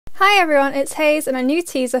Hi everyone, it's Hayes and a new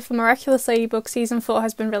teaser for Miraculous Ladybug Season 4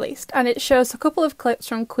 has been released and it shows a couple of clips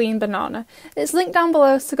from Queen Banana. It's linked down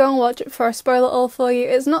below, so go and watch it before I spoil it all for you.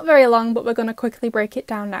 It's not very long, but we're going to quickly break it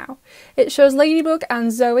down now. It shows Ladybug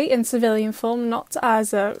and Zoe in civilian form, not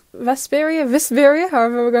as a Vesperia,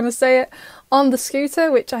 however we're going to say it, on the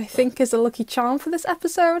scooter, which I think is a lucky charm for this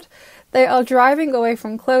episode. They are driving away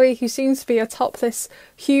from Chloe, who seems to be atop this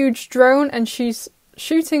huge drone, and she's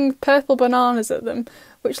shooting purple bananas at them,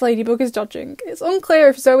 which Ladybug is dodging. It's unclear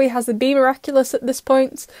if Zoe has the Be Miraculous at this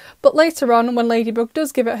point, but later on, when Ladybug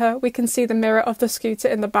does give it her, we can see the mirror of the scooter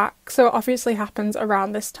in the back, so it obviously happens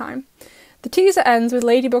around this time. The teaser ends with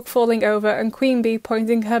Ladybug falling over and Queen Bee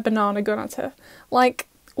pointing her banana gun at her. Like,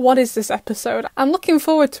 what is this episode? I'm looking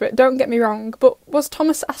forward to it, don't get me wrong, but was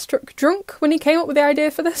Thomas Astruc drunk when he came up with the idea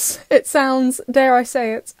for this? It sounds, dare I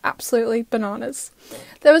say it, absolutely bananas.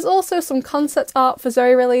 There was also some concept art for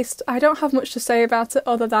Zoe released. I don't have much to say about it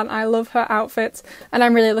other than I love her outfit and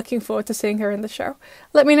I'm really looking forward to seeing her in the show.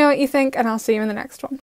 Let me know what you think and I'll see you in the next one.